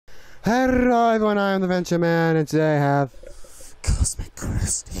Hello everyone, I am the VentureMan, and today I have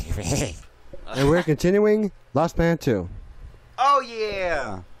CosmicChrisTV. And we're continuing Lost Man 2. Oh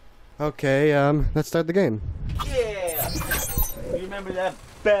yeah! Okay, let's start the game. Yeah! You remember that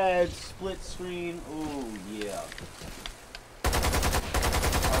bad split screen? Oh yeah.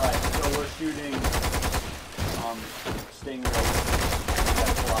 Alright, so we're shooting stingrays. We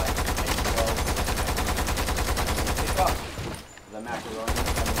gotta fly and go. Pick up the macaroni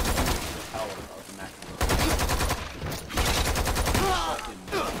and use the power of the macaroni. Fucking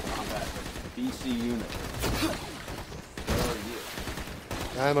combat BC unit. Where are you?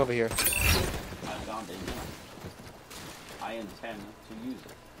 I'm over here. I've gone to enough. I intend to use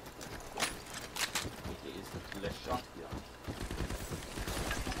it. It is the shotgun.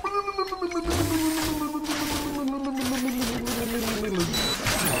 There you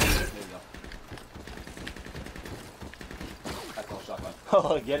go. That's all shotgun.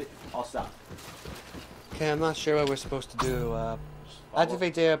 Oh, get it? I'll stop. Okay, I'm not sure what we're supposed to do.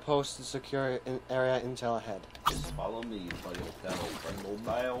 Activate data post to secure area intel ahead. Just follow me, buddy.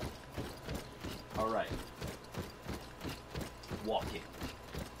 Mobile. Alright. Walking.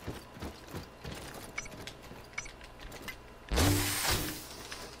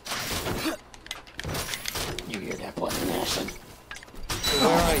 You hear that button, Ashton?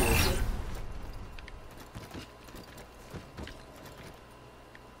 Where are you?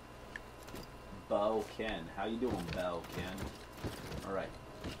 Bo Ken. How you doing, Bo Ken? Alright.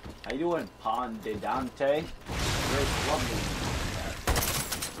 How you doing, Ponde Dante? Great, lovely.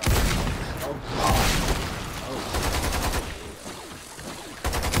 Oh, God. Oh.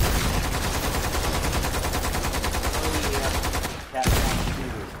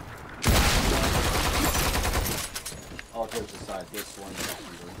 All jokes aside, this one is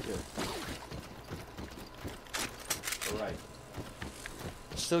actually really good. Alright.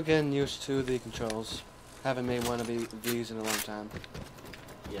 Still getting used to the controls. Haven't made one of these in a long time.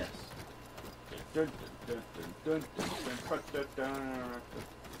 Yes. Where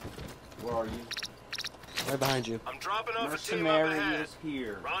are you? Right behind you. I'm dropping off a team up Mercenary ahead. is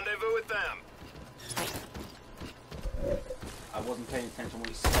here. Rendezvous with them. I wasn't paying attention when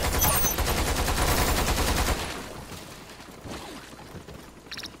he said.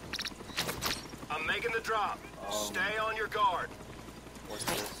 I'm making the drop. Stay on your guard. What's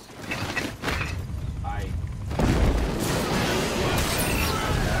this? I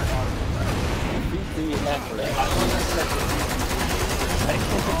beat the effort.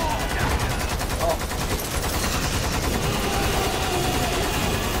 Oh.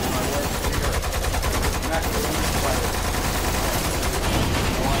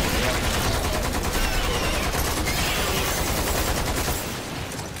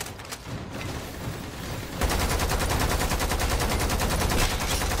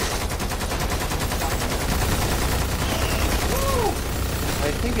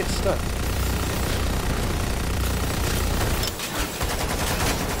 I think it's stuck.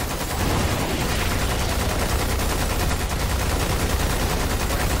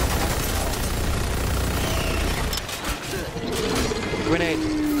 Grenade.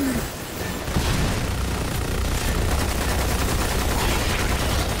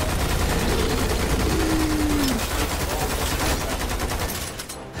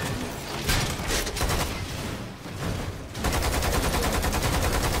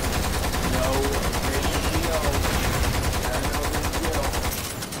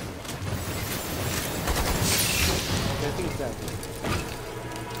 I think it's that.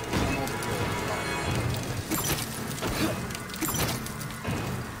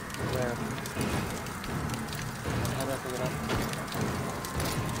 Where? How do I pick it up?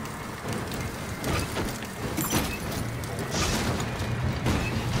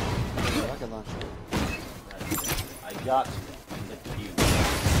 Rocket launcher. I got the cube.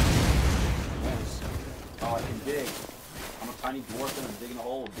 Yes. Oh, I can dig. I'm a tiny dwarf and I'm digging a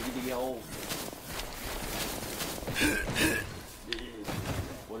hole. Diggy hole.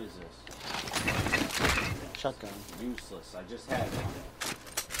 What is this? Shotgun. Useless. I just had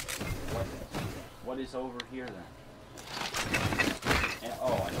one. What is over here then? And,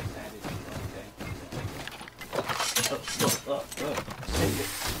 oh, I just added it. Okay. Save it.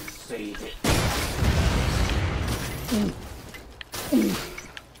 Save it.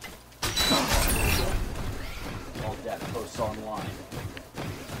 All that posts online.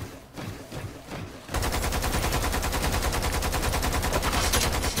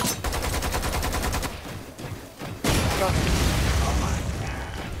 Oh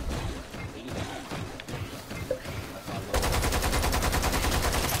my God.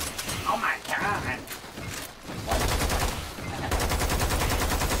 Oh my God.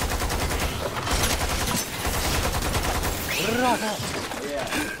 Yeah,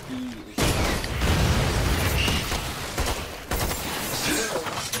 he is.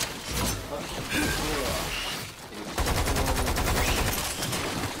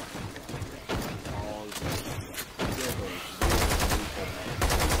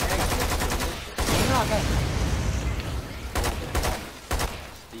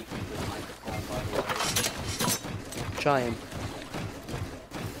 Trying.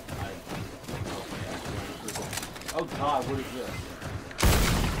 Oh God, what is this?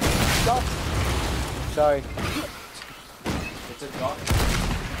 Stop. Sorry. It's a duck.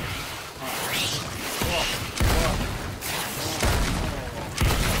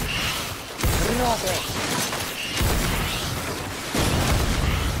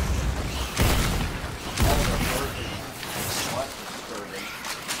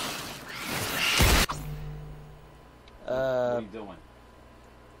 What are you doing?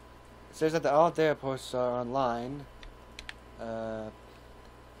 It says that all their posts are online. What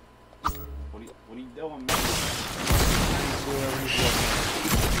are you doing, man?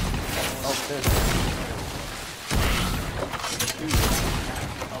 Oh, there's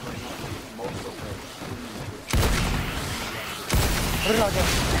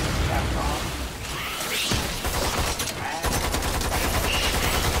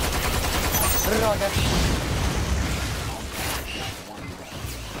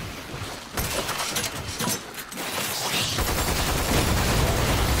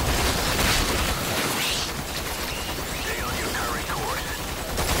Stay on your current course.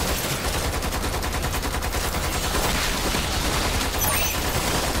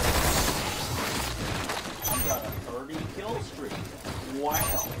 You got a 30 kill streak.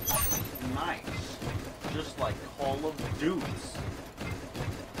 Wow. Nice. Just like Call of Duty.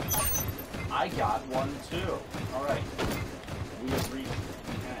 I got one too. Alright. We have reached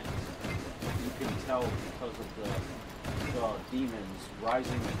the end. You can tell because of the demons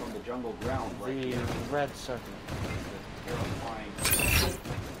rising from the jungle ground right the here. red circle. The terrifying.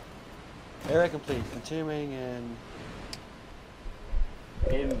 Area complete. Continuing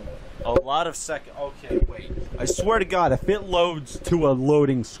In a lot of seconds. Okay, wait. I swear to God, if it loads to a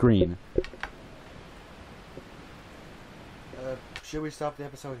loading screen. Should we stop the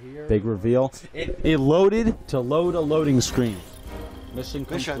episode here? Big reveal. It loaded to load a loading screen. Mission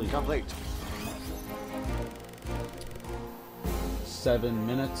complete. Mission complete. 7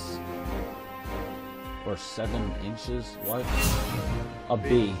 minutes. Or 7 inches. What? A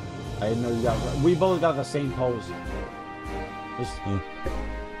B. I didn't know you got. We both got the same pose. Just. Oh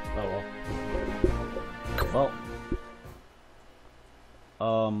well. Well.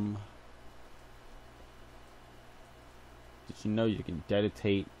 Did you know you can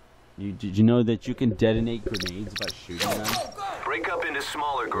detonate? Did you know that you can detonate grenades by shooting them? Break up into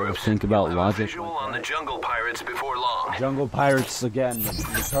smaller groups. Think about You'll have a logic visual like on the jungle pirates before long. Jungle pirates again.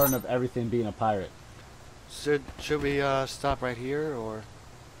 The return of everything being a pirate. Should we stop right here or?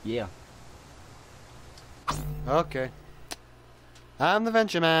 Yeah. Okay. I'm the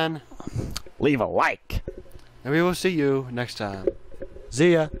VentureMan. Leave a like. And we will see you next time.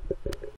 See ya.